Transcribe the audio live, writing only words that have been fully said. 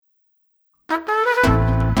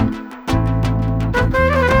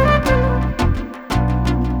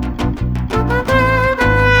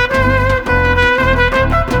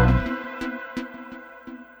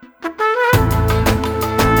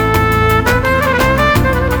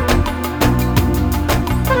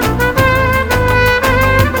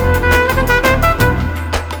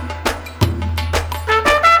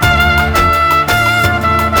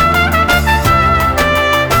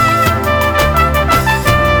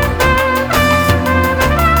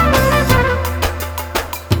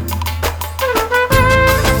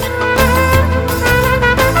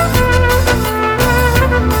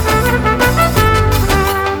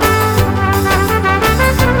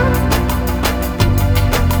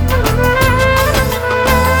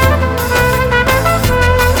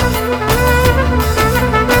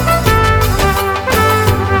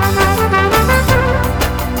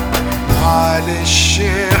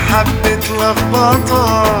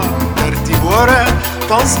بورق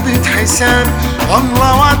تظبيط حساب.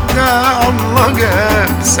 الله ودى الله جاب،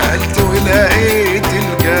 سألت ولقيت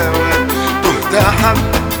الجواب. تهت حب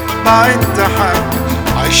بعدت حب،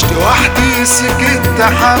 عشت وحدي سكت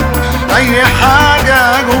حب. اي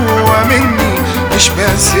حاجة جوا مني مش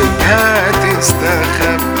بسيبها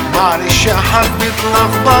تستخب. معلش يا حبة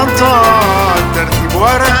لغبطة، ترتيب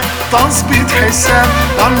ورق تظبيط حساب.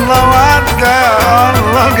 الله ودى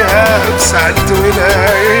الله جاب، سألت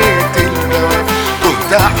ولقيت الجواب.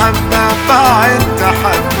 تهت حبة بعدت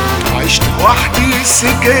حب، عشت وحدي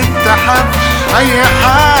سكت حب. اي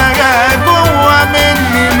حاجة جوا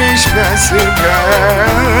مني مش بسيبها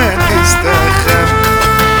تستخب.